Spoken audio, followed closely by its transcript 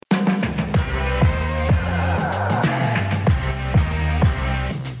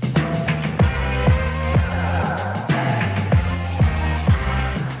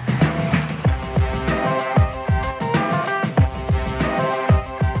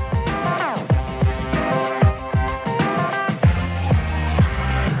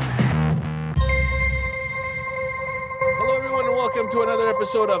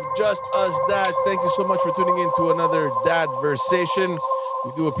episode of Just Us Dads. Thank you so much for tuning in to another Dadversation.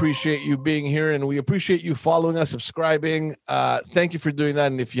 We do appreciate you being here, and we appreciate you following us, subscribing. Thank you for doing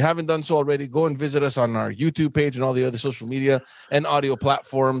that. And if you haven't done so already, go and visit us on our YouTube page and all the other social media and audio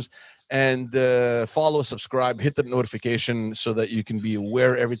platforms. And follow, subscribe, hit the notification so that you can be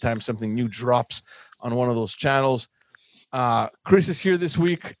aware every time something new drops on one of those channels. Chris is here this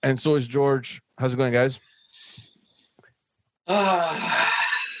week, and so is George. How's it going, guys?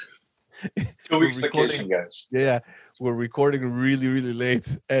 2 weeks vacation, guys. Yeah, we're recording really, really late,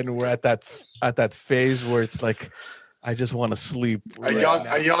 and we're at that phase where it's like, I just want to sleep. I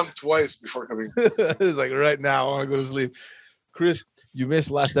yawned twice before coming. It's like right now, I want to go to sleep. Chris, you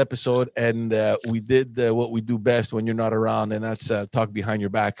missed last episode, and we did what we do best when you're not around, and that's talk behind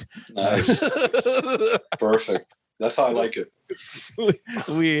your back. Nice. Perfect. That's how I like it. For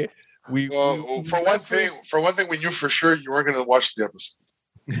one thing, we knew for sure you weren't going to watch the episode.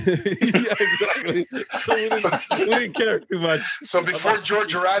 Yeah, exactly. So we didn't care too much. So before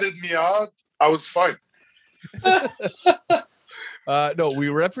George ratted me out, I was fine. No, we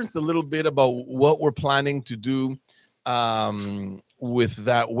referenced a little bit about what we're planning to do with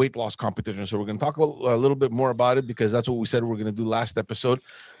that weight loss competition. So we're going to talk a little bit more about it because that's what we said we're going to do last episode.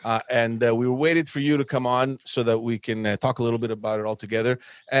 And we were waiting for you to come on so that we can talk a little bit about it all together.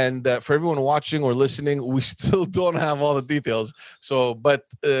 And for everyone watching or listening, we still don't have all the details. So, but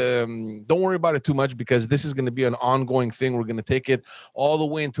don't worry about it too much because this is going to be an ongoing thing. We're going to take it all the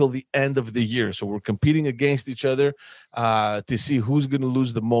way until the end of the year. So we're competing against each other to see who's going to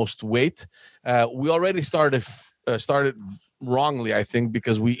lose the most weight. We already started wrongly, I think,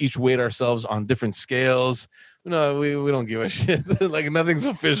 because we each weighed ourselves on different scales. No, we don't give a shit. Like nothing's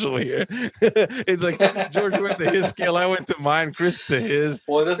official here. It's like George went to his scale, I went to mine, Chris to his.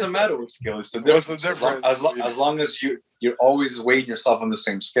 Well, it doesn't matter what scale. It's the What's difference. the difference? As long as you're always weighing yourself on the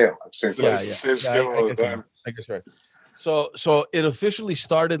same scale. At the same place. The same scale all the time. I guess right. So it officially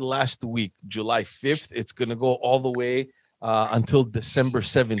started last week, July 5th. It's gonna go all the way until December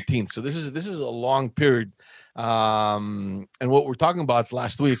 17th. So this is a long period. And what we're talking about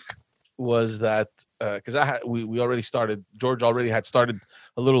last week was that because we already started. George already had started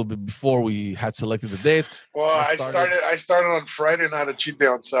a little bit before we had selected the date. Well, I started on Friday and I had a cheat day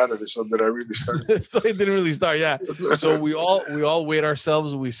on Saturday, so that I really started. So it didn't really start, yeah. So we all weighed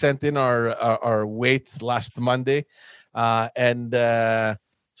ourselves. We sent in our weights last Monday, and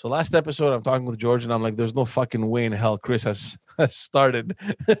so last episode I'm talking with George and I'm like, there's no fucking way in hell Chris has started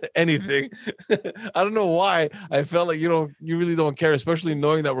anything. I don't know why. I felt like you really don't care, especially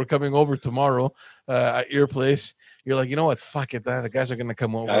knowing that we're coming over tomorrow at your place. You're like, you know what? Fuck it. The guys are gonna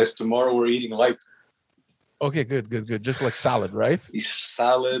come over. Guys, tomorrow we're eating light. Okay, good. Just like salad, right?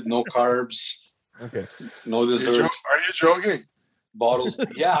 Salad, no carbs. Okay. No dessert. Are you joking? Bottles.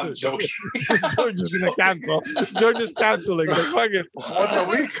 Yeah, I'm joking. George is gonna cancel. George is canceling. Like, fuck it. Once a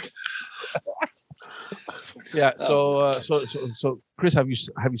week. Yeah. So, Chris, have you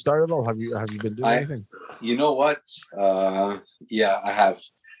started at all? Have you been doing anything? You know what? Yeah, I have.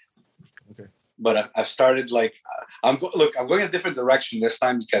 Okay. But I've started like I'm going a different direction this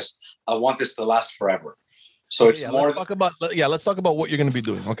time because I want this to last forever. So it's more. Let's talk about what you're going to be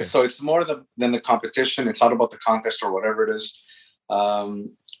doing. Okay. So it's more than the competition. It's not about the contest or whatever it is.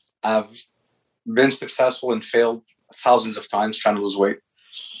 I've been successful and failed thousands of times trying to lose weight.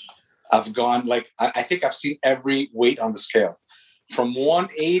 I've gone I think I've seen every weight on the scale, from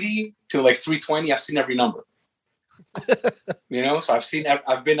 180 to like 320. I've seen every number. So I've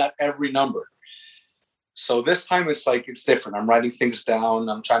been at every number. So this time it's different. I'm writing things down.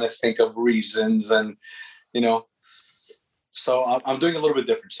 I'm trying to think of reasons and. So I'm doing a little bit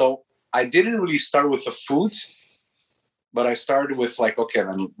different. So I didn't really start with the foods, but I started with okay,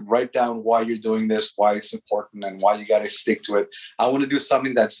 then write down why you're doing this, why it's important, and why you got to stick to it. I want to do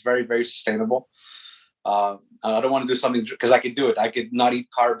something that's very, very sustainable. I don't want to do something because I could do it. I could not eat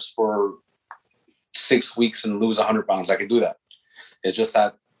carbs for 6 weeks and lose 100 pounds. I could do that. It's just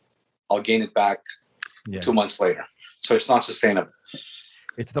that I'll gain it back 2 months later. So it's not sustainable.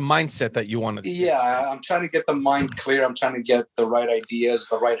 It's the mindset that you want to. Yeah, I'm trying to get the mind clear. I'm trying to get the right ideas,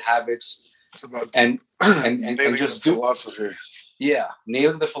 the right habits, It's about and just do philosophy. Yeah,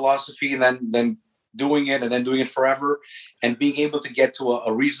 nailing the philosophy, and then doing it, and then doing it forever, and being able to get to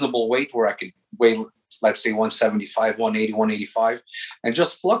a reasonable weight where I could weigh, let's say 175, 180, 185, and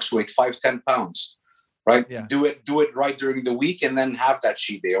just fluctuate 5-10 pounds. Right? Yeah. Do it right during the week, and then have that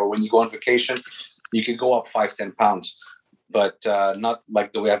cheat day, or when you go on vacation, you can go up 5-10 pounds. But not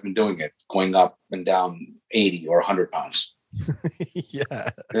like the way I've been doing it, going up and down 80 or 100 pounds. Yeah.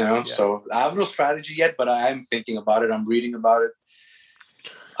 So I have no strategy yet, but I am thinking about it. I'm reading about it.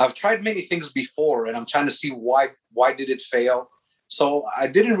 I've tried many things before, and I'm trying to see why did it fail. So I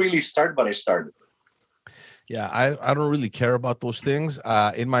didn't really start, but I started. Yeah, I don't really care about those things.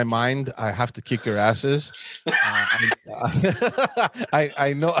 In my mind, I have to kick your asses. I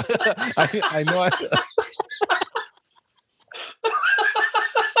know. I know.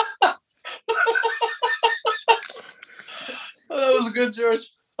 Oh, that was good, George.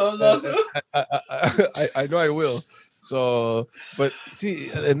 That was awesome. I know I will. So, but see,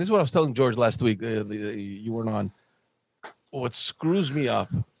 and this is what I was telling George last week. You weren't on. What screws me up,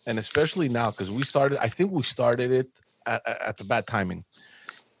 and especially now, because I think we started it at the bad timing.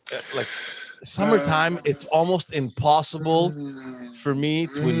 Like summertime, it's almost impossible for me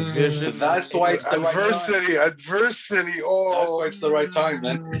to envision. That's why it's the right time. Adversity. Oh, That's why it's the right time,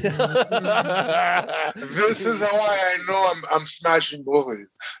 man. This is how I know I'm smashing both of you.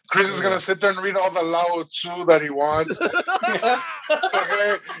 Chris is gonna sit there and read all the Lao Tzu that he wants.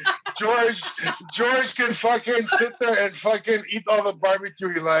 Okay. George can fucking sit there and fucking eat all the barbecue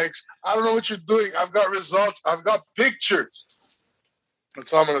he likes. I don't know what you're doing. I've got results. I've got pictures.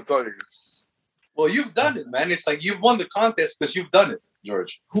 That's all I'm gonna tell you. Well, you've done it, man. It's like you've won the contest because you've done it,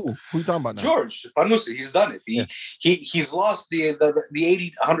 George. Who you talking about now? George Panusi, he's done it. He's lost the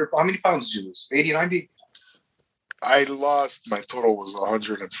 80, 100. How many pounds did you lose? 80, 90? I lost. My total was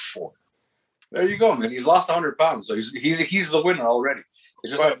 104. There you go, man. He's lost 100 pounds, so he's the winner already.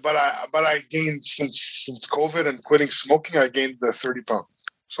 It's just but I gained since COVID and quitting smoking. I gained the 30 pounds.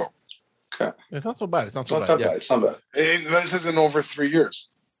 So okay, it's not so bad. It's not so not bad. that bad. It's not bad. This is in over 3 years.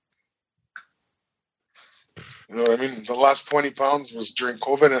 You know what I mean? The last 20 pounds was during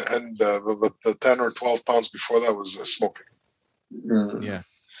COVID, and the 10 or 12 pounds before that was smoking. Yeah.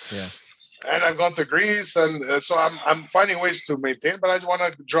 And I've gone to Greece, and so I'm finding ways to maintain, but I just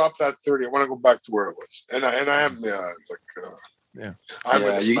want to drop that 30. I want to go back to where it was, and I am I'm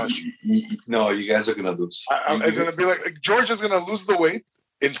gonna smash. No, you guys are gonna lose. It's gonna be like George is gonna lose the weight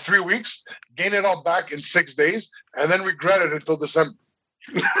in 3 weeks, gain it all back in 6 days, and then regret it until December.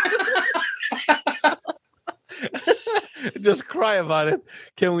 Just cry about it.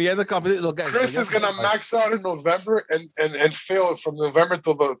 Can we end the competition? Look, guys, Chris is gonna max out in November and fail from November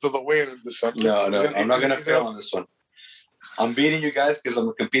till the weigh-in in December. No, I'm not gonna fail on this one. I'm beating you guys because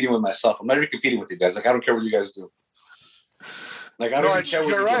I'm competing with myself. I'm not even competing with you guys. Like I don't care what you guys do. Like I don't even care what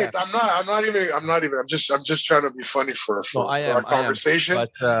you're right. I'm not even. I'm just trying to be funny for our conversation.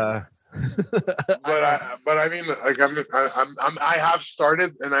 But I mean, like I have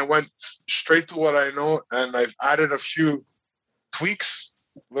started, and I went straight to what I know, and I've added a few tweaks,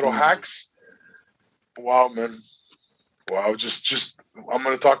 little hacks. Wow, man! Wow, just I'm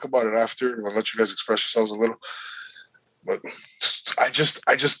gonna talk about it after. I'll let you guys express yourselves a little. But I just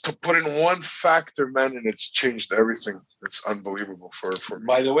put in one factor, man, and it's changed everything. It's unbelievable for me.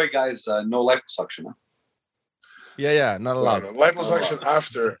 By the way, guys, no liposuction. Huh? Yeah, not allowed. No, liposuction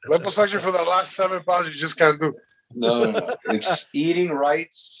after. Liposuction for the last 7 pounds, you just can't do. No. It's eating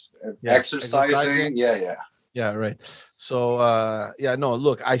right, exercising. Yeah, right. So, no,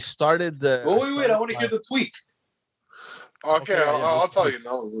 look, I started the... Wait, I want to hear the tweak. Okay, I'll tell you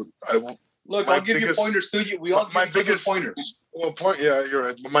now. Look, I'll give you pointers too. We all give each other pointers. Well, yeah, you're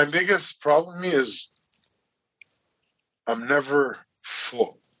right. My biggest problem is I'm never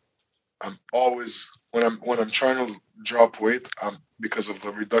full. I'm always when I'm trying to drop weight, because of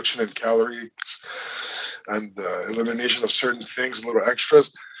the reduction in calories and the elimination of certain things, little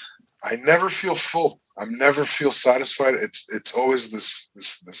extras, I never feel full. I never feel satisfied. It's always this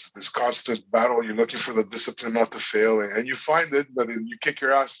constant battle. You're looking for the discipline not to fail, and you find it, but you kick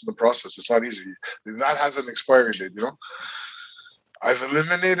your ass in the process. It's not easy. That has an expiry date, you know. I've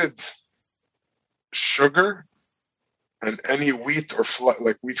eliminated sugar and any wheat or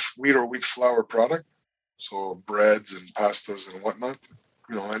wheat or wheat flour product, so breads and pastas and whatnot.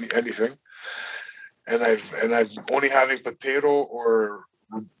 You know, anything. And I'm only having potato or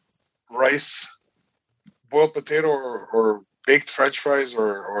rice, boiled potato or baked French fries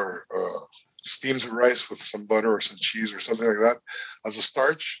or steamed rice with some butter or some cheese or something like that as a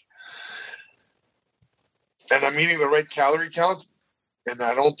starch. And I'm eating the right calorie count, and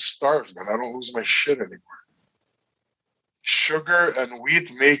I don't starve, man. I don't lose my shit anymore. Sugar and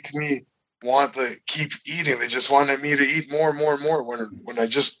wheat make me want to keep eating. They just wanted me to eat more. When I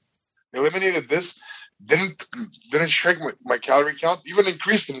just eliminated this, didn't shrink my calorie count, even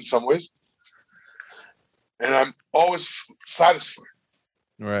increased it in some ways, and I'm always satisfied.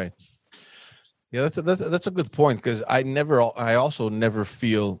 Right. Yeah, that's a good point, because I also never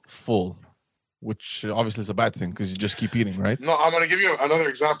feel full, which obviously is a bad thing because you just keep eating, right? No, I'm gonna give you another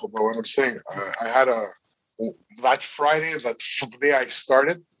example. But what I'm saying, I had that Friday, that day I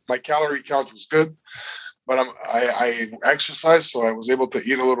started, my calorie count was good, but I exercised, so I was able to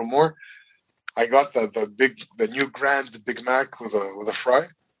eat a little more. I got the new Grand Big Mac with a fry,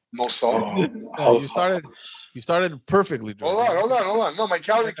 no salt. Yeah, you started perfectly, George. Hold on. No, my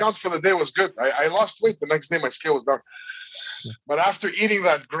calorie count for the day was good. I lost weight the next day. My scale was down. But after eating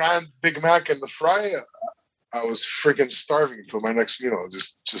that Grand Big Mac and the fry, I was freaking starving until my next meal.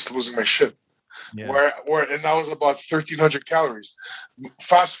 Just losing my shit. Yeah. And that was about 1,300 calories.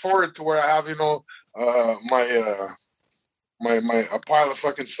 Fast forward to where I have my a pile of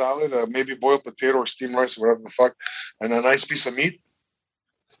fucking salad, maybe boiled potato or steamed rice or whatever the fuck, and a nice piece of meat,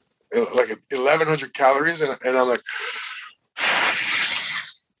 like 1,100 calories, and I'm like,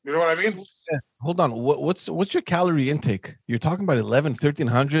 you know what I mean? Yeah. Hold on. What's your calorie intake? You're talking about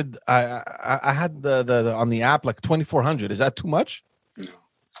 1,300. I had the on the app like 2,400. Is that too much?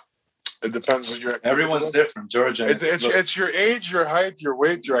 It depends on your activity Everyone's level. different, George. It's your age, your height, your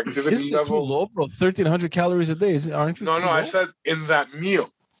weight, your activity Isn't it too level. low, bro? 1,300 calories a day. Aren't you? No, too I low? said in that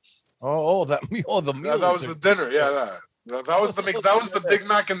meal. Oh, that meal. Oh, the meal. That was the dinner. Yeah, that was the Big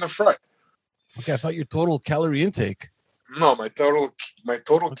Mac and the fry. Okay, I thought your total calorie intake. No, my total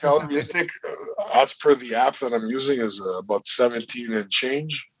calorie intake, as per the app that I'm using, is about 17 and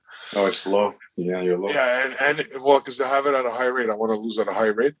change. Oh, it's low. Yeah, you're low. Yeah, and well, because I have it at a high rate, I want to lose at a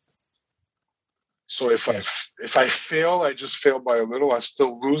high rate. So if I fail, I just fail by a little. I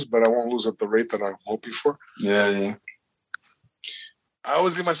still lose, but I won't lose at the rate that I'm hoping for. Yeah. I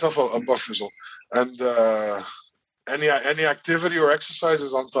always give myself a buffer zone, and any activity or exercise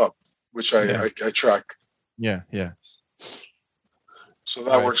is on top, which I track. Yeah. So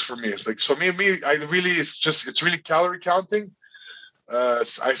that works for me. It's like, so me, it's really calorie counting.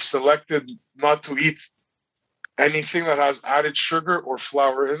 I've selected not to eat anything that has added sugar or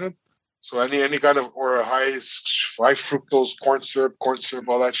flour in it. So any kind of, or a high fructose corn syrup,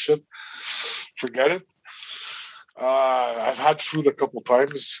 all that shit, forget it. I've had fruit a couple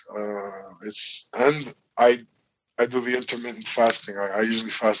times. And I do the intermittent fasting. I usually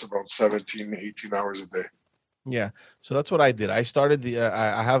fast about 17, 18 hours a day. Yeah. So that's what I did. I started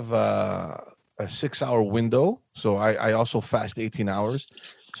I have a 6-hour window. So I also fast 18 hours.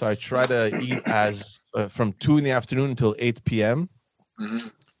 So I try to eat as from 2 in the afternoon until 8 p.m. Mm-hmm.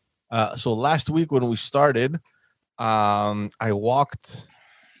 So last week when we started, I walked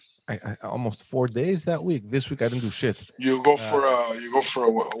I almost 4 days that week. This week I didn't do shit. You go for a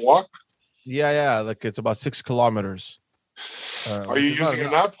walk? Yeah. Like it's about 6 kilometers. Are you using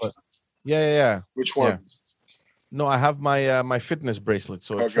an app? Yeah. Which one? Yeah. No, I have my my fitness bracelet,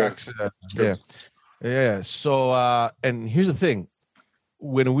 so it tracks. Yeah. So and here's the thing: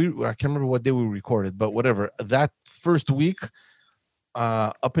 when I can't remember what day we recorded, but whatever. That first week,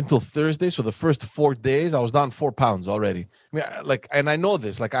 up until Thursday, so the first 4 days, I was down 4 pounds already. I mean, and I know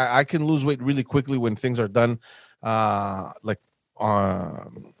this. Like, I can lose weight really quickly when things are done.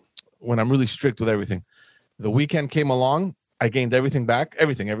 When I'm really strict with everything. The weekend came along, I gained everything back,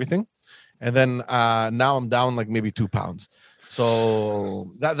 everything. And then now I'm down like maybe 2 pounds.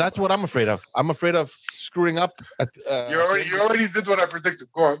 So that's what I'm afraid of. I'm afraid of screwing up. You already did what I predicted.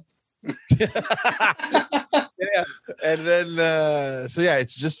 Go on. Yeah. And then so yeah,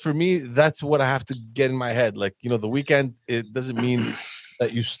 it's just for me, that's what I have to get in my head. Like, the weekend, it doesn't mean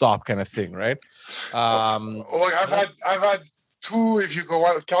that you stop, kind of thing, right? I've had 2, if you go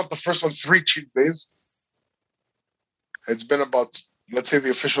out, count the first one, 3 cheat days. It's been about, let's say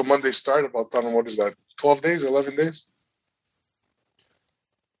the official Monday start, about, I don't know, what is that, 12 days, 11 days?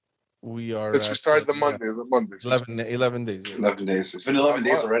 We are since we started the Monday. 11 days. 11 days. It's been 11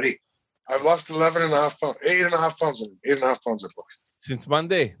 days already. I've lost 11.5 pounds. 8.5 pounds. 8.5 pounds I've lost. Since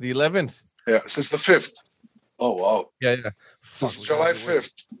Monday, the 11th. Yeah, since the 5th. Oh, wow. Yeah. Since July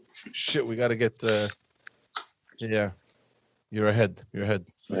 5th. Shit, we got to get yeah. You're ahead. Okay.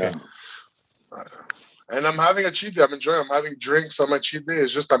 Yeah. And I'm having a cheat day. I'm enjoying. I'm having drinks on my cheat day.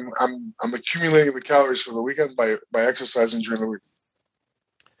 It's just I'm accumulating the calories for the weekend by exercising during the week.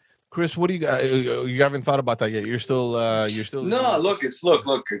 Chris, what do you got? You haven't thought about that yet. You're still. No, look. It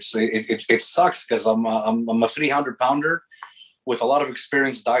sucks because I'm a 300 pounder with a lot of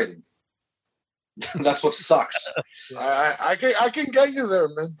experience dieting. That's what sucks. I can get you there,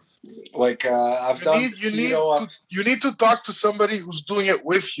 man. Like you need to talk to somebody who's doing it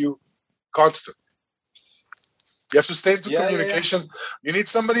with you, constant. You have to stay into communication. Yeah. You need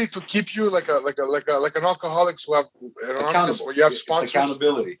somebody to keep you like an alcoholic who have anonymous, or you have sponsors. It's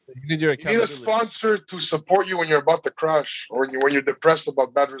accountability. You need a sponsor to support you when you're about to crash, or when you're depressed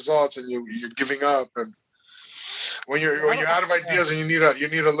about bad results and you're giving up, and when you're out of ideas and you need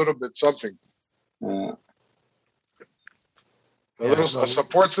a little bit something. A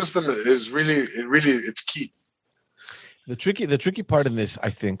support system is it's key. The tricky part in this, I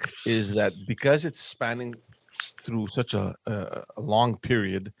think, is that because it's spanning through such a long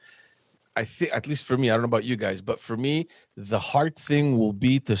period, I think, at least for me, I don't know about you guys, but for me, the hard thing will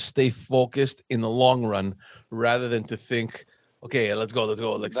be to stay focused in the long run rather than to think, okay, let's go. That's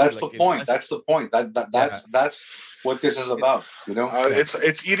the point. That's the point. That's what this is about. You know,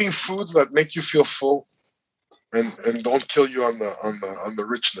 it's eating foods that make you feel full, and don't kill you on the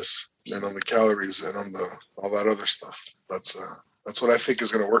richness and on the calories and on all that other stuff. That's what I think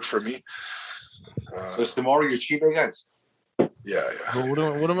is going to work for me. So it's tomorrow your cheat day, guys. Yeah. But what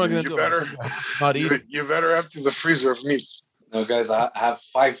am I going to do? Not eat. You better empty the freezer of meat. No, guys, I have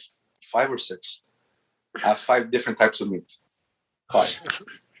five or six. I have 5 different types of meat. 5.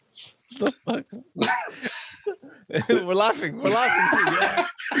 The fuck? We're laughing.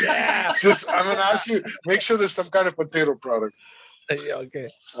 Yeah. Just, I'm going to ask you, make sure there's some kind of potato product. Yeah, okay.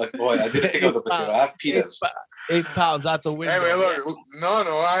 Boy, I didn't think of the potato. I have pitas. 8 pounds out the window. Anyway, look,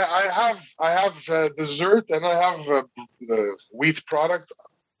 no. I have dessert and I have the wheat product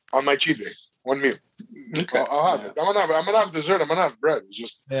on my cheat day. 1 meal. Okay. I'll have it. I'm gonna have dessert. I'm gonna have bread. It's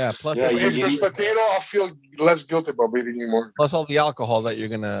just Plus if there's potato, I'll feel less guilty about eating more. Plus all the alcohol that you're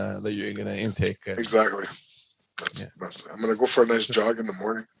gonna intake. Exactly. I'm gonna go for a nice jog in the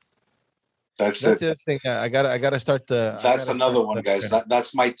morning. That's the other thing. I gotta start the. That's another one, guys.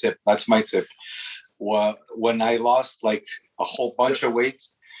 That's my tip. Well, when I lost like a whole bunch of weight,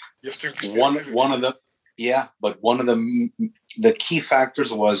 you have to one of the key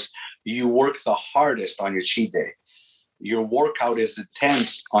factors was you work the hardest on your cheat day. Your workout is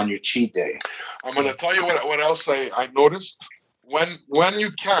intense on your cheat day. I'm gonna tell you what else I noticed when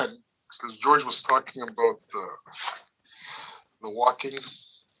you can, because George was talking about the walking.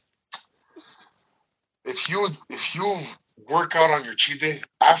 If you work out on your cheat day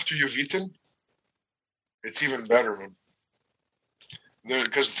after you've eaten, it's even better, man.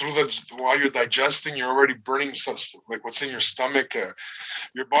 Because while you're digesting, you're already burning some, like what's in your stomach.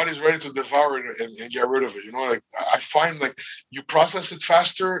 Your body's ready to devour it and get rid of it. You know, like I find like you process it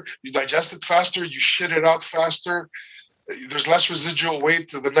faster, you digest it faster, you shit it out faster. There's less residual weight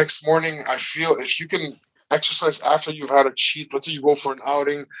the next morning. I feel if you can exercise after you've had a cheat, let's say you go for an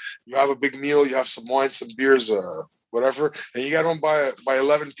outing, you have a big meal, you have some wine, some beers, whatever, and you get home by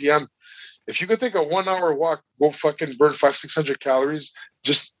 11 p.m. If you could take a 1 hour walk, go fucking burn 500-600 calories,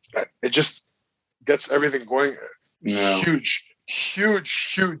 it just gets everything going. Yeah. Huge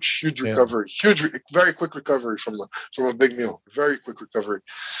recovery. Very quick recovery from a big meal. Very quick recovery.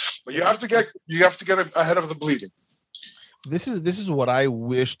 But you have to get ahead of the bleeding. This is what I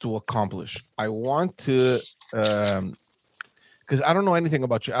wish to accomplish. I want to, because I don't know anything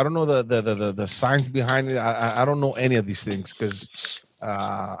about you. I don't know the science behind it. I don't know any of these things because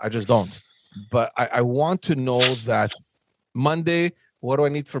I just don't. But I want to know that Monday, what do I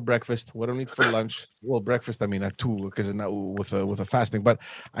need for breakfast? What do I need for lunch? Well, breakfast, I mean, at 2 because with a fasting. But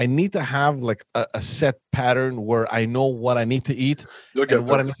I need to have like a set pattern where I know what I need to eat and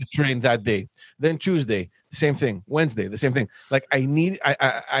what I need to train that day. Then Tuesday, same thing. Wednesday, the same thing. Like I need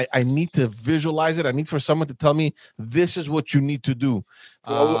to visualize it. I need for someone to tell me this is what you need to do.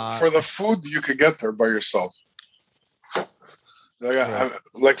 For the food, you could get there by yourself.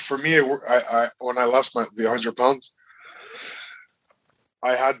 Like for me, I when I lost the 100 pounds,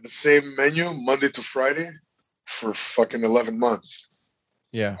 I had the same menu Monday to Friday for fucking 11 months.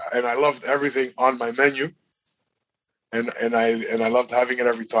 Yeah. And I loved everything on my menu. And I loved having it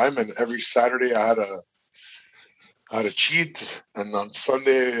every time. And every Saturday I had a cheat. And on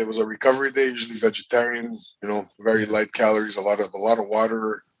Sunday it was a recovery day, usually vegetarian, very light calories, a lot of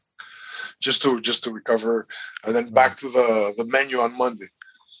water, just to recover. And then back to the menu on Monday.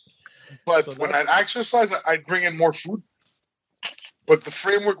 But when I'd exercise, I'd bring in more food. But the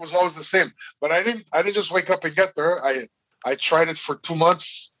framework was always the same. But I didn't just wake up and get there. I tried it for 2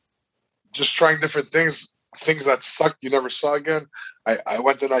 months, just trying different things that sucked you never saw again. I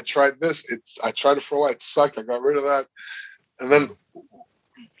went and I tried this. I tried it for a while. It sucked. I got rid of that. And then,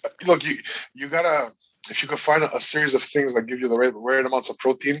 look, you gotta, if you can find a series of things that give you the right amounts of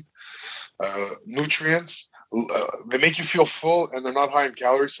protein, nutrients, they make you feel full and they're not high in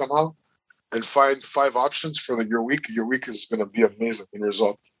calories somehow. And find 5 options for your week. Your week is going to be amazing in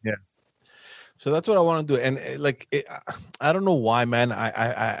results. Yeah. So that's what I want to do. And I don't know why, man.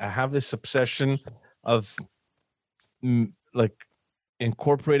 I have this obsession of like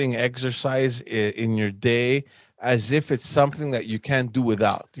incorporating exercise in your day as if it's something that you can't do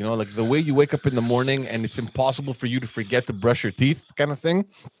without. Like the way you wake up in the morning and it's impossible for you to forget to brush your teeth kind of thing.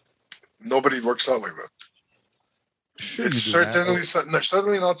 Nobody works out like that. Sure, It's you do, man.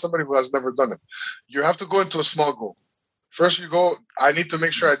 certainly not somebody who has never done it. You have to go into a small goal. First, you go. I need to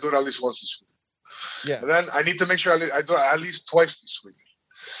make sure I do it at least once this week. Yeah, And then I need to make sure I do it at least twice this week.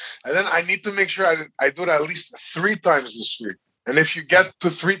 And then I need to make sure I do it at least 3 times this week. And if you get to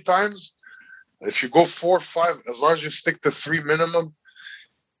 3 times, if you go 4 or 5, as long as you stick to 3 minimum,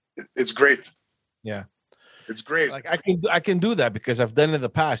 it's great. yeah. It's great. Like I can do that because I've done it in the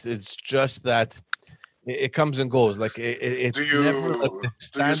past. It's just that it comes and goes. Like Do it's never like you the do you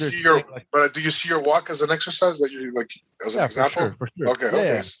standard see your thing. Like do you see your walk as an exercise that you like as an yeah, for example? sure, for sure. Okay, Yeah,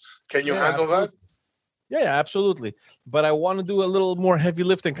 okay. yeah, Can you yeah, handle that? absolutely. Yeah, absolutely. But I want to do a little more heavy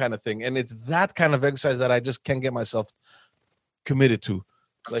lifting kind of thing, and it's that kind of exercise that I just can't get myself committed to.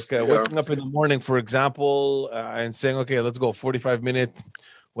 Like Yeah, waking up in the morning, for example, and saying, "Okay, let's go 45 minute,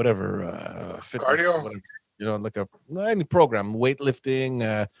 whatever, fitness, cardio whatever." Like any program, weightlifting,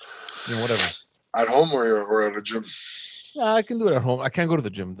 whatever. at home or at a gym. Yeah, I can do it at home. I can't go to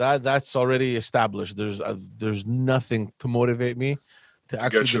the gym. That's already established. There's nothing to motivate me to To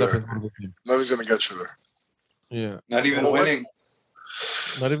actually get you get up there. and go to the gym. Nothing's gonna get you there. Yeah. Not even Well, what? winning.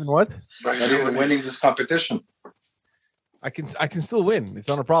 Not even what? Not Not even winning this competition. I can still win. It's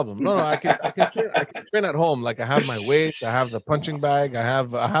not a problem. No, I can train at home. Like I have my weights, I have the punching bag, I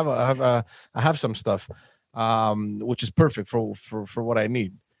have some stuff, which is perfect for what I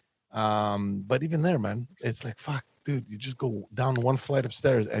need. But even there, man, it's like fuck, dude. You just go down one flight of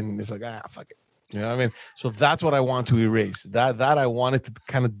stairs, and it's like fuck it. You know what I mean? So that's what I want to erase. That I want it to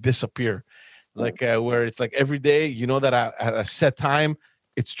kind of disappear, like where it's like every day, that at a set time,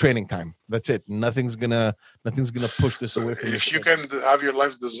 it's training time. That's it. Nothing's gonna push this away from If you me. can have your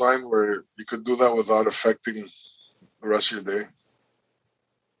life designed where you could do that without affecting the rest of your day.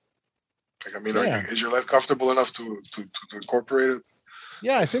 Like, I mean, Yeah, is your life comfortable enough to incorporate it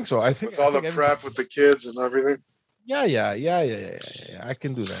yeah, I think so. I think with I all the think everything. prep with the kids and everything? Yeah, yeah, yeah, yeah, yeah, yeah. I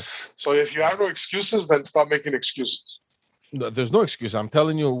can do that. So if you have no excuses, then stop making excuses. No, there's no excuse. I'm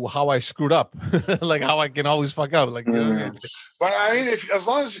telling you how I screwed up, like how I can always fuck up. Like you know what I mean? But I mean, if as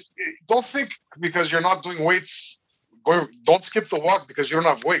long as don't think because you're not doing weights, don't skip the walk because you don't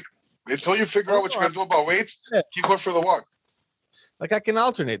have weight. Until you figure out what you're gonna do about weights, Yeah. keep going for the walk. Like I can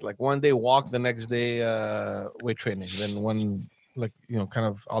alternate. Like one day walk, the next day weight training, then one like kind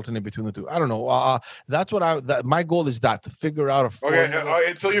of alternate between the two. I don't know. That's what my goal is to figure out a Okay, formula.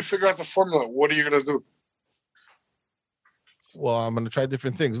 until you figure out the formula, what are you gonna do? Well, I'm gonna try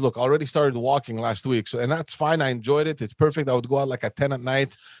different things. Look, I already started walking last week, so and that's fine. I enjoyed it. It's perfect. I would go out like at 10 at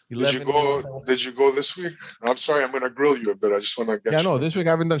night, Did 11. you go? Did you go this week? I'm sorry, I'm gonna grill you a bit. I just want to get Yeah, you. no, this week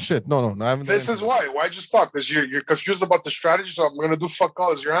I haven't done shit. No, I haven't done This is anything. why. Why'd you stop? Because you're confused about the strategy. So I'm gonna do fuck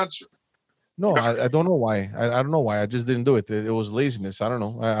all as your answer. No, I don't know why. I don't know why. I just didn't do it. It was laziness. I don't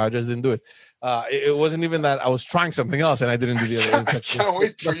know. I just didn't do it. It wasn't even that I was trying something else and I didn't do the other. I can't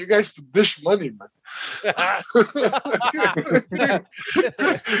wait for you guys to dish money, man.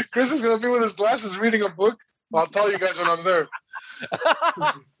 Chris is gonna be with his glasses reading a book. I'll tell you guys when I'm there.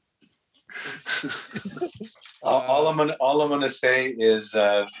 All I'm gonna say is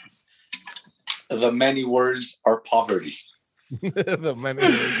the many words are poverty. The many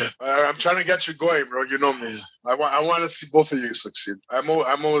I'm trying to get you going, bro. You know me. I want to see both of you succeed. I'm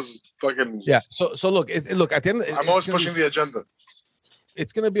always fucking. Yeah. So look, look at the end. I'm always pushing the agenda.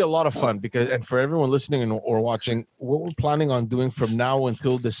 It's going to be a lot of fun because, and for everyone listening or watching, what we're planning on doing from now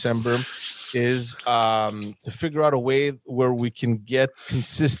until December is to figure out a way where we can get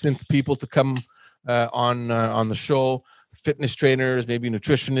consistent people to come on the show, fitness trainers, maybe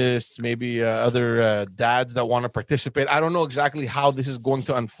nutritionists, maybe other dads that want to participate. I don't know exactly how this is going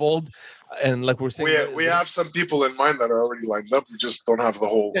to unfold. And like we're saying, we have some people in mind that are already lined up. We just don't have the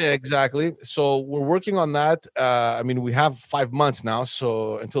whole. Yeah, exactly. So we're working on that. I mean, we have 5 months now,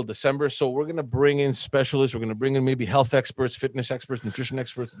 so until December. So we're gonna bring in specialists. We're gonna bring in maybe health experts, fitness experts, nutrition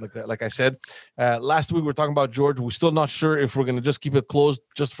experts. Like I said, last week we were talking about George. We're still not sure if we're gonna just keep it closed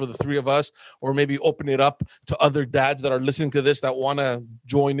just for the three of us, or maybe open it up to other dads that are listening to this that want to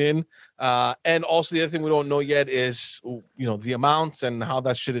join in. And also the other thing we don't know yet is the amounts and how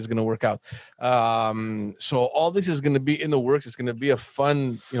that shit is going to work out. So all this is going to be in the works. It's going to be a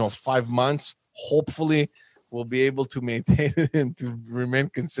fun 5 months. Hopefully we'll be able to maintain it and to remain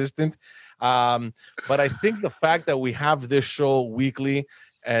consistent. But I think the fact that we have this show weekly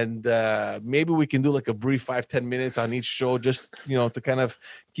and maybe we can do like a brief 5-10 minutes on each show, just to kind of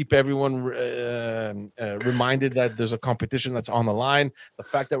keep everyone reminded that there's a competition that's on the line. The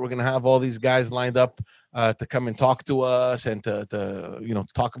fact that we're going to have all these guys lined up to come and talk to us and to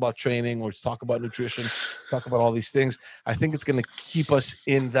talk about training or to talk about nutrition, talk about all these things. I think it's going to keep us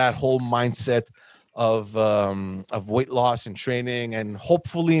in that whole mindset of weight loss and training, and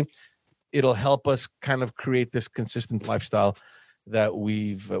hopefully it'll help us kind of create this consistent lifestyle that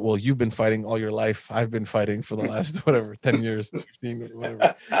you've been fighting all your life. I've been fighting for the last whatever 10 years, 15,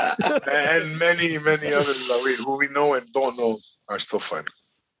 whatever. And many others that who we know and don't know are still fighting.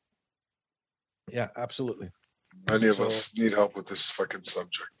 Yeah, absolutely. Many of us need help with this fucking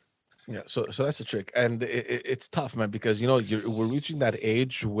subject. Yeah, so that's the trick, and it's tough, man, because we're reaching that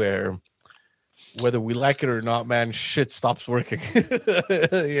age where, whether we like it or not, man, shit stops working. You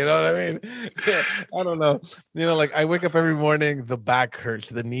know what I mean? I don't know. Like I wake up every morning, the back hurts,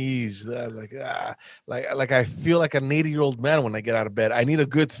 the knees, like I feel like an 80-year-old man when I get out of bed. I need a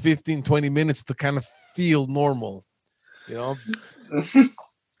good 15, 20 minutes to kind of feel normal.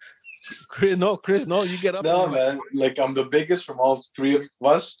 Chris, no, you get up. No, man. Like I'm the biggest from all three of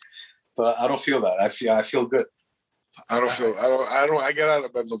us, but I don't feel that. I feel good. I get out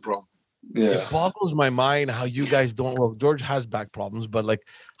of bed, no problem. Yeah. It boggles my mind how you guys don't. Well, George has back problems, but like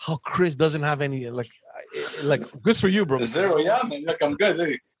how Chris doesn't have any. Like good for you, bro. Zero, yeah, man. Like I'm good.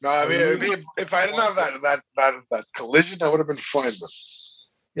 Hey. No, I mean, if I didn't have that collision, I would have been fine. But...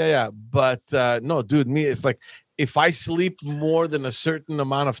 Yeah, but no, dude, it's like if I sleep more than a certain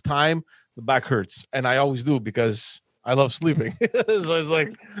amount of time, the back hurts, and I always do because I love sleeping. So it's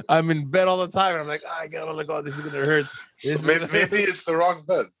like I'm in bed all the time, and I'm like, I get up, like, oh, this is gonna hurt. Maybe it's the wrong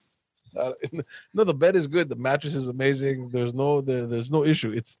bed. No, the bed is good. The mattress is amazing. There's no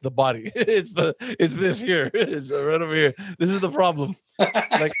issue. It's the body. It's this here. It's right over here. This is the problem.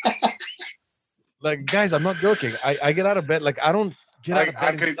 Like guys, I'm not joking. I get out of bed. Like I don't get out of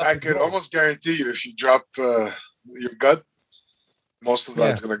bed. I could almost guarantee you, if you drop your gut, most of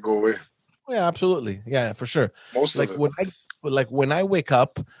that's gonna go away. Yeah, absolutely. Yeah, for sure. Most of it. When I wake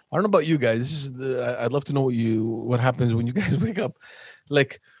up, I don't know about you guys. I'd love to know what happens when you guys wake up.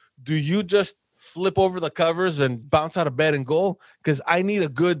 Like, do you just flip over the covers and bounce out of bed and go? Because I need a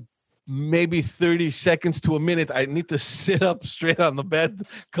good maybe 30 seconds to a minute. I need to sit up straight on the bed,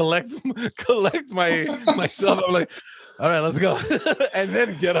 collect myself. I'm like, all right, let's go. And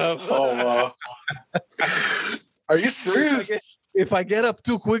then get up. Oh, wow. Are you serious? If I get up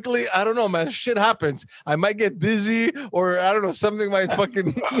too quickly, I don't know, man. Shit happens. I might get dizzy, or I don't know, something might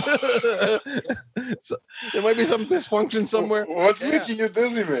fucking. So, there might be some dysfunction somewhere. What's making you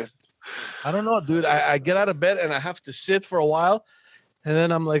dizzy, man? I don't know, dude. I get out of bed and I have to sit for a while, and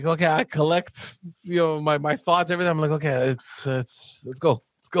then I'm like, okay, I collect, my thoughts, everything. I'm like, okay, let's go.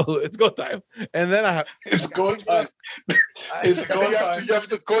 It's go time. And then it's go time. It's go time. You have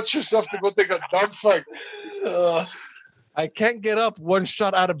to coach yourself to go take a dump fight. I can't get up one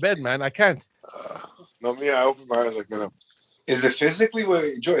shot out of bed, man. I can't. No, me, I open my eyes, I get up. Is it physically,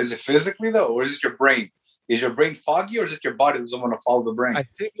 Joe? Is it physically though, or is it your brain? Is your brain foggy, or is it your body doesn't want to follow the brain?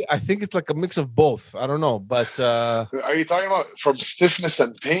 I think it's like a mix of both. I don't know, but are you talking about from stiffness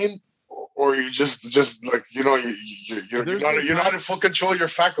and pain, or you just like you're not in full control of your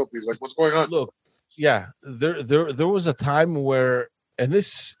faculties? Like, what's going on? Look, yeah, there was a time where. And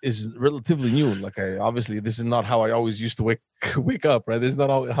this is relatively new. Like this is not how I always used to wake up, right? This is not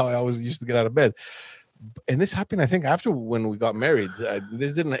how I always used to get out of bed. And this happened, I think, after when we got married.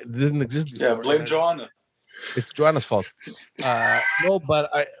 This didn't exist before. Yeah, blame Joanna. It's Joanna's fault. No, but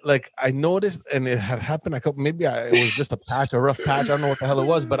I noticed, and it had happened it was just a rough patch. I don't know what the hell it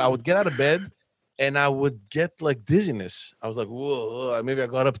was, but I would get out of bed and I would get like dizziness. I was like, whoa, maybe I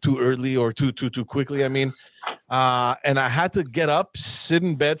got up too early or too quickly. I mean, and I had to get up, sit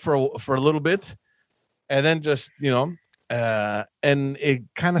in bed for a little bit, and then just, and it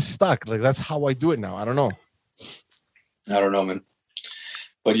kind of stuck. Like, that's how I do it now. I don't know. I don't know, man.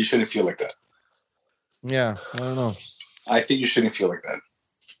 But you shouldn't feel like that. Yeah, I don't know. I think you shouldn't feel like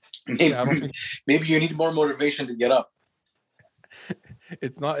that. Maybe you need more motivation to get up.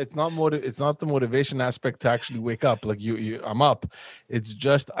 It's not the motivation aspect to actually wake up. Like I'm up. It's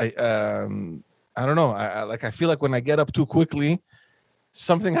just I don't know. I feel like when I get up too quickly,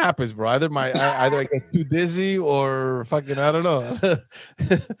 something happens, bro. Either I get too dizzy or fucking I don't know.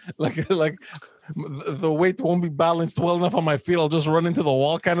 like the weight won't be balanced well enough on my feet. I'll just run into the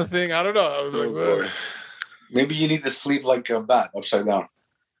wall, kind of thing. I don't know. Maybe you need to sleep like a bat, upside down.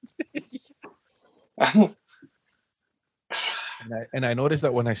 And I noticed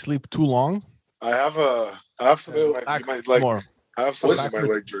that when I sleep too long, I have something you might like. More. I have something you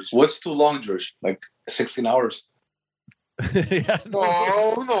might like, George. What's too long, George? Like 16 hours? Yeah,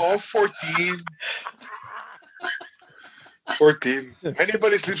 no, 14. 14.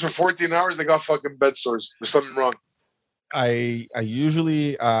 Anybody sleeps for 14 hours, they got fucking bed sores. There's something wrong. I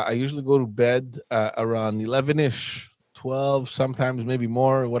usually go to bed around 11ish, 12, sometimes maybe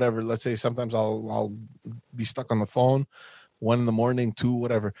more, whatever. Let's say sometimes I'll be stuck on the phone, 1 in the morning, 2,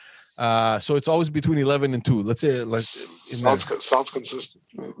 whatever. So it's always between 11 and 2. Let's say like in there. Sounds consistent.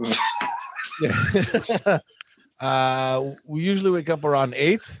 Yeah. We usually wake up around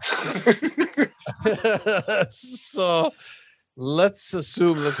 8. So let's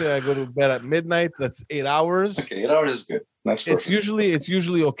say I go to bed at midnight. That's 8 hours. Okay, 8 hours is good. That's perfect. It's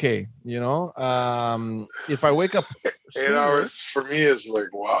usually okay, you know. If I wake up 8 sooner, hours for me is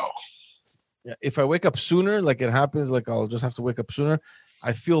like wow. yeah, if I wake up sooner, like it happens, like I'll just have to wake up sooner,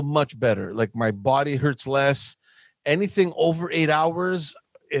 I feel much better. Like my body hurts less. Anything over 8 hours,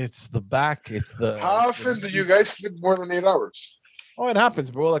 it's the back. It's the. How often do you guys sleep more than 8 hours? Oh, it happens,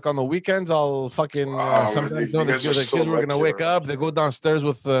 bro. Like on the weekends, I'll fucking sometimes you guys are the so kids were gonna lucky, wake man. up. They go downstairs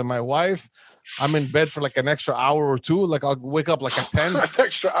with my wife. I'm in bed for like an extra hour or 2. Like I'll wake up like at 10. An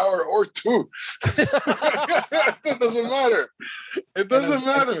extra hour or 2. It doesn't matter. It doesn't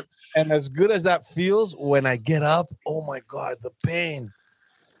matter. And as good as that feels, when I get up, oh my god, the pain.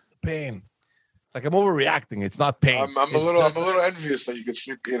 Like I'm overreacting. It's not pain. I'm a little envious that you can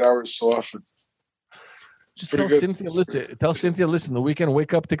sleep 8 hours so often. Just pretty tell good. Cynthia, listen. Tell Cynthia, listen. The weekend,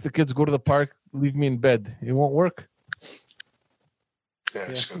 wake up, take the kids, go to the park, leave me in bed. It won't work.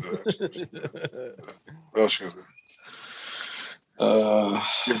 Yeah, she's gonna do that. What else she gonna do?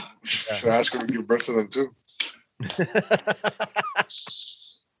 Should I ask her to give birth to them too?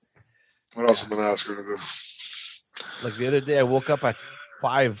 What else am I gonna ask her to do? Like the other day, I woke up at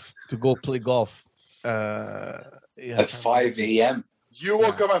 5 to go play golf. That's 5 a.m. You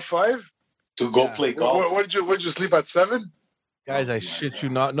woke up at 5 to go Yeah. play golf. What did you sleep at 7? Guys, Oh I my shit you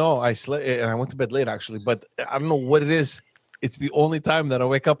God. not. No, I slept and I went to bed late actually, but I don't know what it is. It's the only time that I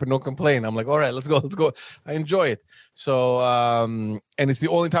wake up and don't complain. I'm like, all right, let's go. I enjoy it. So, and it's the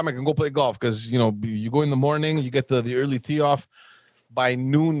only time I can go play golf because, you know, you go in the morning, you get the early tee off. By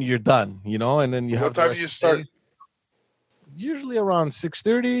noon, you're done, you know, and then you have What the time rest do you of the start? day. Usually around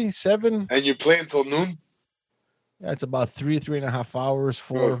 6:30, 7. And you play until noon? Yeah, it's about 3.5 hours,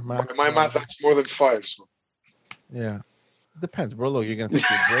 4. By max. my math, that's more than 5. So. Yeah, depends, bro. Look, you're gonna take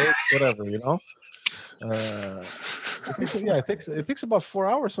your break, whatever, you know. It takes about 4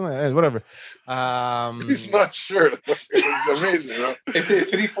 hours, something like that, whatever. He's not sure. It's amazing, right?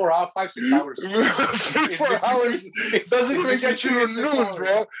 It's 3, 4 hours, 5, 6 hours. 3, 4 hours doesn't even get you to noon,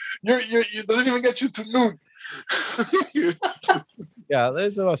 bro. You doesn't even get you to noon. Yeah,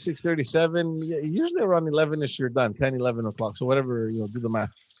 it's about 6:37. Usually around 11ish, you're done. 10, 11 o'clock. So whatever, you know, do the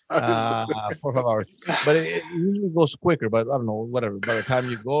math. 4 or 5 hours, but it usually goes quicker. But I don't know, whatever. By the time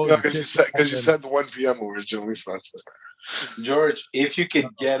you go, No, because you said 1 p.m. originally, so that's it. George, if you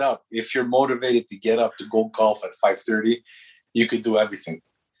could get up, if you're motivated to get up to go golf at 5:30, you could do everything.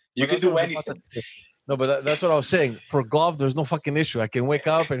 You could do anything. No, but that's what I was saying. For golf, there's no fucking issue. I can wake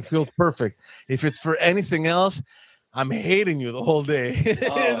up and feel perfect. If it's for anything else, I'm hating you the whole day.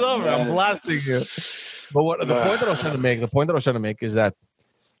 It's over. Man. I'm blasting you. But the point that I was trying to make is that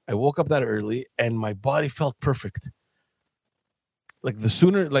I woke up that early and my body felt perfect. Like the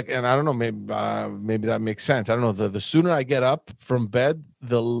sooner, like, and I don't know, maybe that makes sense. I don't know. The sooner I get up from bed,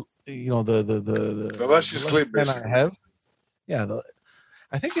 the less you sleep, I basically. have. Yeah,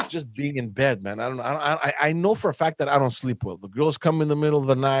 I think it's just being in bed, man. I don't know. I know for a fact that I don't sleep well. The girls come in the middle of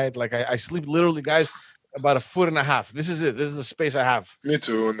the night. Like I sleep literally, guys, about 1.5 feet. This is it. This is the space I have. Me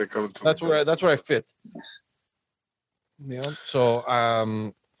too. When they come to That's where I fit. You know. So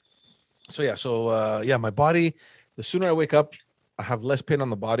my body. The sooner I wake up, I have less pain on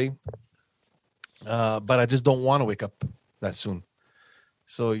the body. But I just don't want to wake up that soon.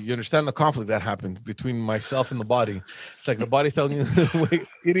 So you understand the conflict that happened between myself and the body. It's like the body's telling you,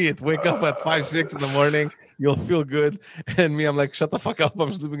 idiot, wake up at 5, 6 in the morning. You'll feel good. And me, I'm like, shut the fuck up.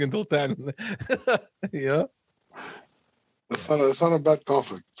 I'm sleeping until 10. Yeah. It's not a bad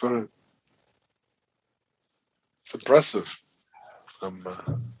conflict. It's impressive.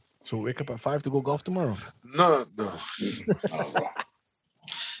 So wake up at 5 to go golf tomorrow. No.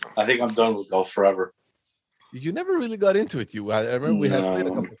 I think I'm done with golf forever. You never really got into it. I remember we had played a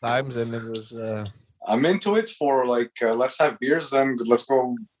No. couple times, and it was. I'm into it for like, let's have beers, then let's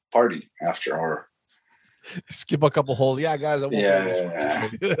go party after our. Skip a couple holes. Yeah, guys. I won't play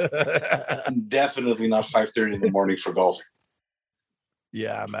this one. Definitely not 5:30 in the morning for golfing.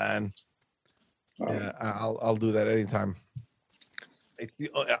 Yeah, man. Yeah, I'll do that anytime. It's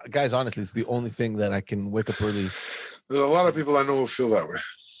the guys. Honestly, it's the only thing that I can wake up early. There's a lot of people I know who feel that way.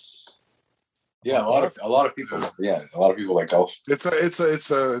 Yeah, a lot of people. Yeah, a lot of people like golf. It's a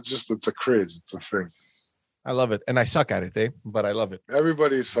craze. It's a thing. I love it, and I suck at it, but I love it.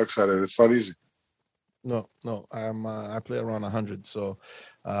 Everybody sucks at it. It's not easy. No. I play around 100, so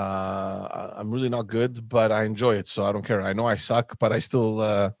I'm really not good, but I enjoy it, so I don't care. I know I suck, but I still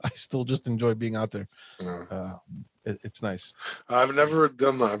I still just enjoy being out there. Yeah. It's nice. I've never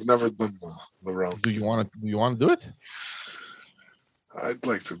done that. I've never done the rounds. Do you want to? Do you want to do it? I'd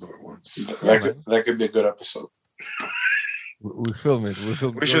like to do it once. That could be a good episode. We film it. We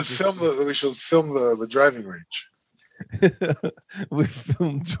film. We should film the driving range. We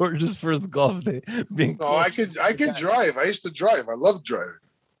filmed George's first golf day. Being No, I can drive. I used to drive. I love driving.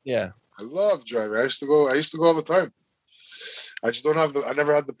 Yeah. I love driving. I used to go all the time. I just don't have I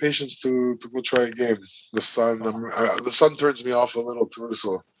never had the patience to go try a game. The sun turns me off a little too.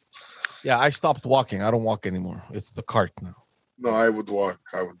 So Yeah, I stopped walking. I don't walk anymore. It's the cart now. no, I would walk.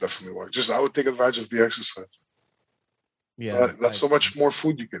 I would definitely walk. I would take advantage of the exercise. Yeah, That's so much more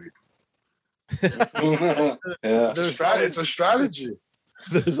food you can eat. Yeah. It's a strategy.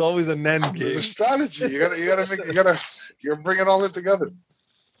 There's always an end It's game. a strategy. You're bringing it all in together.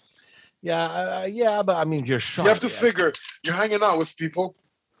 Yeah, but I mean, you're shot. You have to figure you're hanging out with people.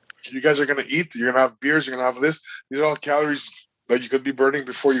 You guys are gonna eat. You're gonna have beers. You're gonna have this. These are all calories that you could be burning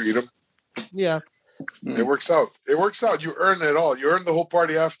before you eat them. Yeah, It works out. It works out. You earn it all. You earn the whole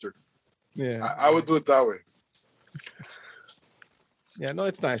party after. yeah. I would do it that way. Yeah, no,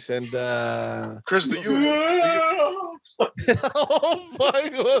 it's nice. And Chris, do you oh my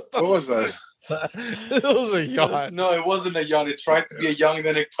God, what was that? it was a yawn. No, it wasn't a yawn. It tried to be a yawn, and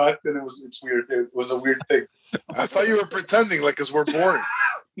then it cut, and it's weird. It was a weird thing. I thought you were pretending like because we're boring.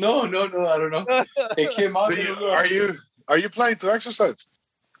 No, I don't know. It came out. Are you planning to exercise?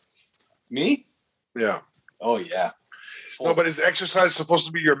 Me? Yeah. Oh yeah. No, but is exercise supposed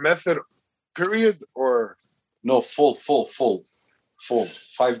to be your method, period, or No, full.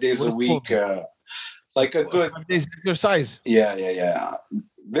 5 days a What week. Like a good. 5 days exercise. Yeah.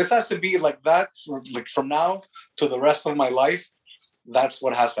 This has to be like that from now to the rest of my life. That's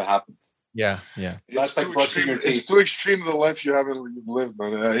what has to happen. Yeah. That's like brushing your teeth. It's too extreme the life you've lived,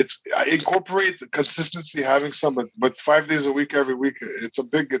 man. I incorporate the consistency, having some, but 5 days a week, every week, it's a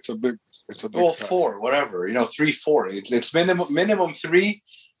big. Well, task. 4, whatever. 3, 4. It's minimum 3.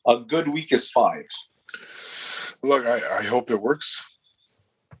 A good week is 5. Look, I hope it works.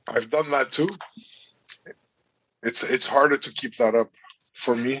 I've done that too. It's harder to keep that up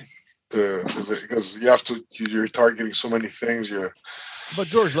for me because you're targeting so many things. But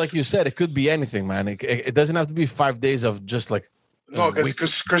George, like you said, it could be anything, man. It doesn't have to be 5 days of just like. No,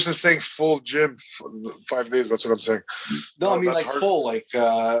 because Chris is saying full gym 5 days. That's what I'm saying. No, I mean like hard. Full. Like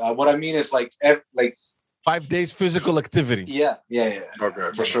what I mean is like 5 days physical activity. Yeah.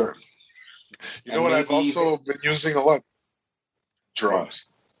 Okay, for sure. You know what I've also been using a lot? Drums.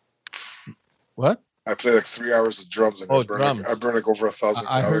 What? I play like 3 hours of drums. And drums. I burn like over 1,000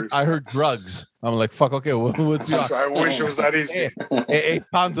 calories. I heard drugs. I'm like, fuck. Okay, what's your? I wish it was that easy. 8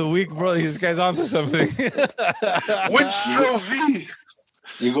 pounds a week, bro. This guy's onto something. Which V?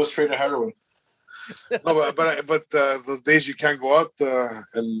 You go straight to heroin. No, but the days you can't go out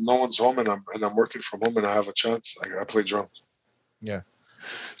and no one's home and I'm working from home and I have a chance, I play drums. Yeah,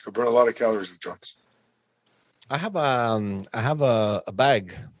 you burn a lot of calories with drums. I have a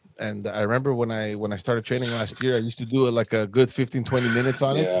bag. And I remember when I started training last year, I used to do it like a good 15-20 minutes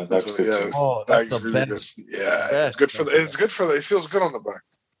on it. Yeah, that's good. Yeah, oh, that's the really best. Good. Yeah, it's good for it feels good on the back.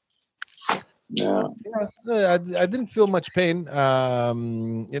 Yeah. I didn't feel much pain,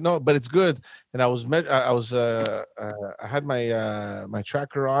 but it's good. And I had my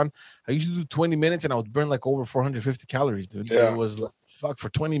tracker on. I used to do 20 minutes, and I would burn like over 450 calories, dude. Yeah. It was like, fuck, for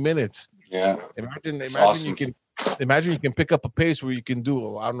 20 minutes. Yeah. Imagine awesome. you can pick up a pace where you can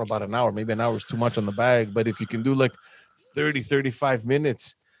do, I don't know, about an hour. Maybe an hour is too much on the bag, but if you can do like 30-35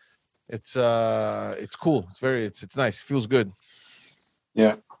 minutes, it's cool. It's nice. It feels good.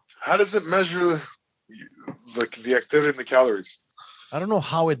 Yeah. How does it measure the activity and the calories? I don't know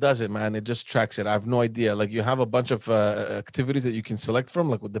how it does it, man. It just tracks it. I have no idea. Like you have a bunch of activities that you can select from,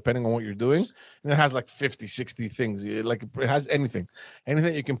 like depending on what you're doing. And it has like 50, 60 things. Like it has anything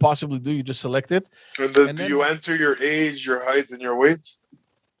you can possibly do. You just select it. And then, do you enter your age, your height, and your weight?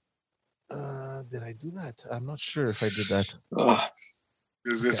 Did I do that? I'm not sure if I did that.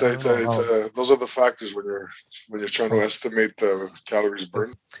 Those are the factors when you're trying to estimate the calories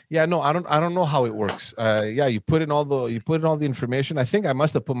burned. Yeah, no, I don't know how it works. You put in all the information. I think I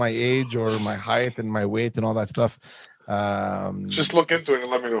must have put my age or my height and my weight and all that stuff. Just look into it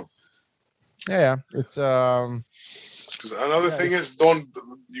and let me know. Yeah, it's because another thing is we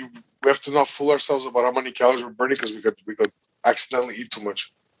have to not fool ourselves about how many calories we're burning because we could accidentally eat too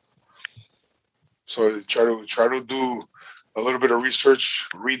much. So try to do a little bit of research,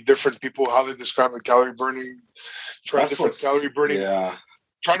 read different people how they describe the calorie burning, try different calorie burning. Yeah.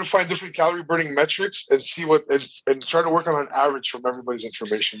 Try to find different calorie burning metrics and see what and try to work on an average from everybody's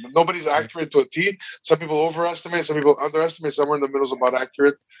information. Nobody's accurate to a T. Some people overestimate, some people underestimate. Somewhere in the middle is about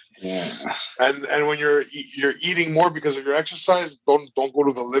accurate. Yeah. And when you're eating more because of your exercise, don't go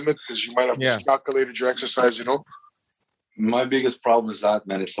to the limit because you might have miscalculated your exercise. You know. My biggest problem is that,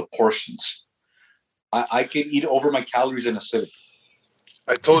 man. It's the portions. I can eat over my calories in a sitting.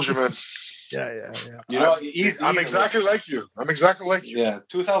 I told you, man. Yeah. You know, I'm exactly like you. Yeah,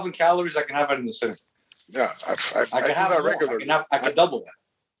 2,000 calories I can have it in the sitting. Yeah, I can do have that more. regularly. I can double that.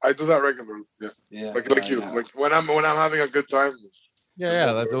 I do that regularly. Yeah. Like you. Yeah. Like when I'm having a good time.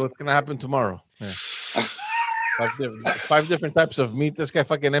 Yeah. That's what's gonna happen tomorrow. Yeah. Five different types of meat. This guy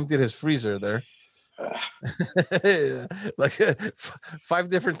fucking emptied his freezer there. Like 5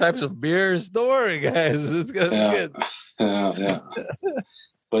 different types of beers. Don't worry, guys. It's gonna be good. Yeah.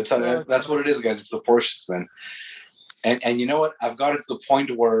 But that's what it is, guys. It's the portions, man. And you know what? I've gotten to the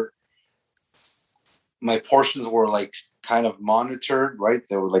point where my portions were like kind of monitored, right?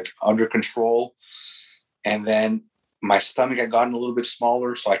 They were like under control. And then my stomach had gotten a little bit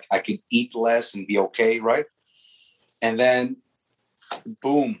smaller, so I could eat less and be okay, right? And then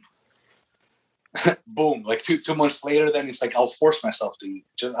boom. Boom. Like two months later, then it's like I'll force myself to eat.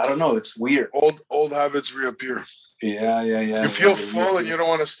 I don't know. It's weird. Old habits reappear. Yeah. You feel full and you don't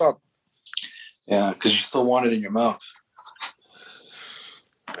want to stop. Yeah, because you still want it in your mouth.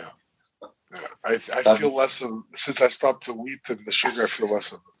 Yeah. I feel less of since I stopped the wheat and the sugar. I feel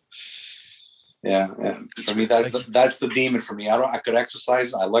less of it. Yeah. For me, that's the demon. For me, I could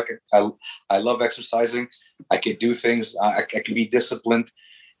exercise. I like it. I love exercising. I could do things. I can be disciplined.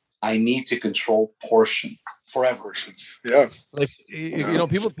 I need to control portion forever. Yeah. Like, you know,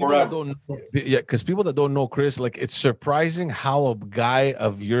 people that don't know, because people that don't know Chris, like, it's surprising how a guy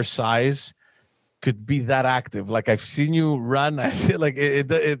of your size could be that active. Like, I've seen you run. I feel like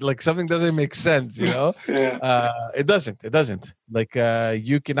it like something doesn't make sense, you know? It doesn't. Like,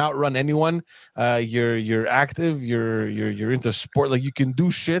 you can outrun anyone. You're active. You're into sport. Like, you can do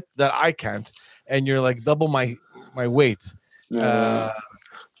shit that I can't, and you're like double my weight.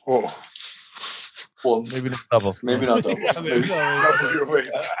 Well, maybe not double. Maybe not double. Maybe double your weight.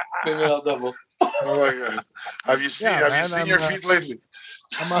 Maybe not double. Oh my god! Have you seen your feet lately?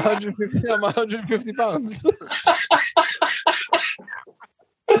 I'm 150. I'm 150 pounds. What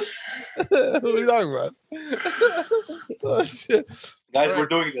are you talking about? Oh shit, guys! We're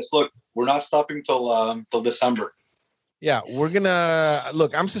doing this. Look, we're not stopping till December. Yeah, we're gonna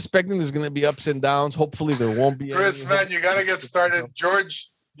look. I'm suspecting there's gonna be ups and downs. Hopefully, there won't be. Chris, man, you gotta get started. George,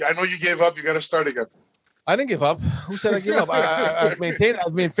 I know you gave up. You gotta start again. I didn't give up. Who said I gave up? I've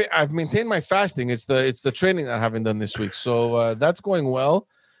maintained my fasting. It's the training that I haven't done this week, so that's going well.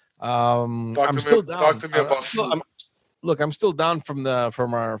 I'm still down. Talk to me about food. Look, I'm still down from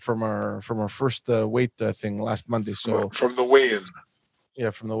our first weight thing last Monday. So from the weigh-in.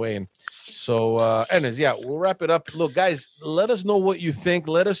 Yeah, from the weigh-in. So, anyways, yeah, we'll wrap it up. Look, guys, let us know what you think.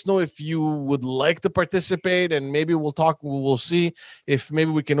 Let us know if you would like to participate, and maybe we'll talk. We'll see if maybe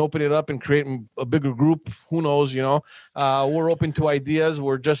we can open it up and create a bigger group. Who knows? You know, we're open to ideas.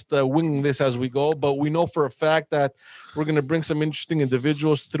 We're just winging this as we go, but we know for a fact that we're going to bring some interesting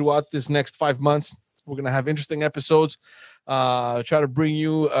individuals throughout this next 5 months. We're going to have interesting episodes. Try to bring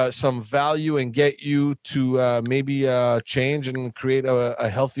you some value and get you to maybe change and create a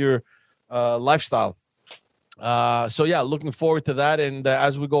healthier lifestyle. So yeah, looking forward to that. And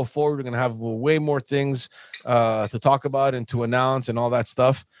as we go forward, we're going to have way more things to talk about and to announce and all that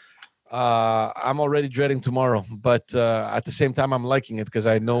stuff. I'm already dreading tomorrow, but at the same time, I'm liking it because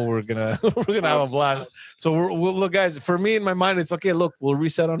I know we're gonna have a blast. So we'll look, guys. For me, in my mind, it's okay. Look, we'll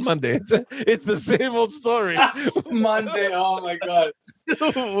reset on Monday. It's the same old story. Monday. Oh my god.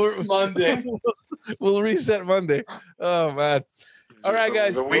 Monday. We'll reset Monday. Oh man. All right,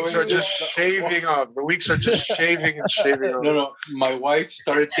 guys. The weeks are just shaving off. The weeks are just shaving and shaving off. No. My wife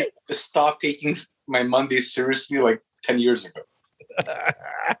stopped taking my Mondays seriously like 10 years ago.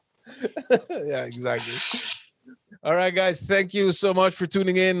 Yeah, exactly. All right, guys. Thank you so much for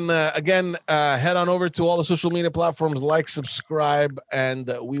tuning in. Again, head on over to all the social media platforms, like, subscribe,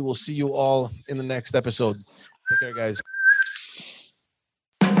 and we will see you all in the next episode. Take care, guys.